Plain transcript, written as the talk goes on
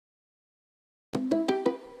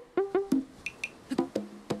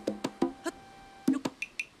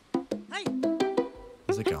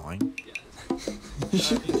it going?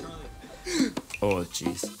 Oh,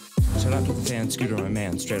 jeez. Shout out to the fans, Scooter, my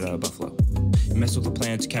man, straight out of Buffalo. You mess with the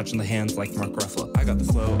plans, catching the hands like Mark Ruffalo. I got the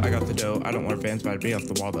flow, I got the dough, I don't wear Vans, but I'd be off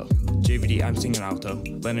the Waldo. Jvd, I'm singing Alto,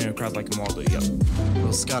 blending in a crowd like a waldo, yo.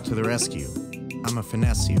 Will Scott to the rescue. I'm a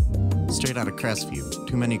finesse you. Straight out of crestview.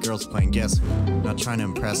 Too many girls playing guess who. Not trying to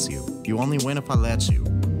impress you. You only win if I let you.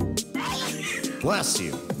 Bless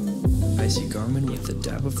you. Icy garmin with a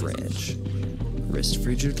dab of ranch. Wrist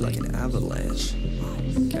frigid like an avalanche.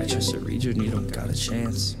 Catch us a rigid and you don't got a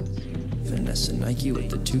chance. Finessin Nike with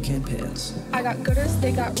the toucan pants. I got goodrs,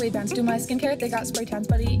 they got raybandz. Do my skincare, they got spray tans.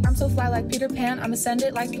 Buddy, I'm so fly like Peter Pan, I'm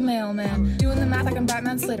ascended like the mailman. Doing the math like I'm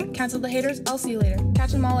Batman Slader. Cancel the haters, I'll see you later.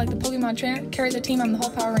 Catch them all like the Pokemon trainer. Carry the team, I'm the whole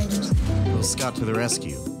Power Rangers. Will Scott to the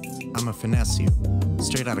rescue. I'm a finesse you.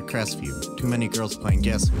 Straight out of crestview. Too many girls playing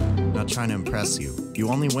guess who. Not trying to impress you. You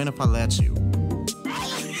only win if I let you.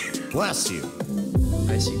 Bless you.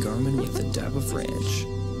 Icy garmin with a dab of ranch.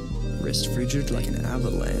 Wrist frigid like an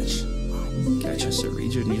avalanche. Catch us a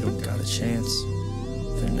rigid and you don't got a chance.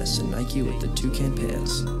 Finessin Nike with the toucan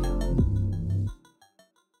pants.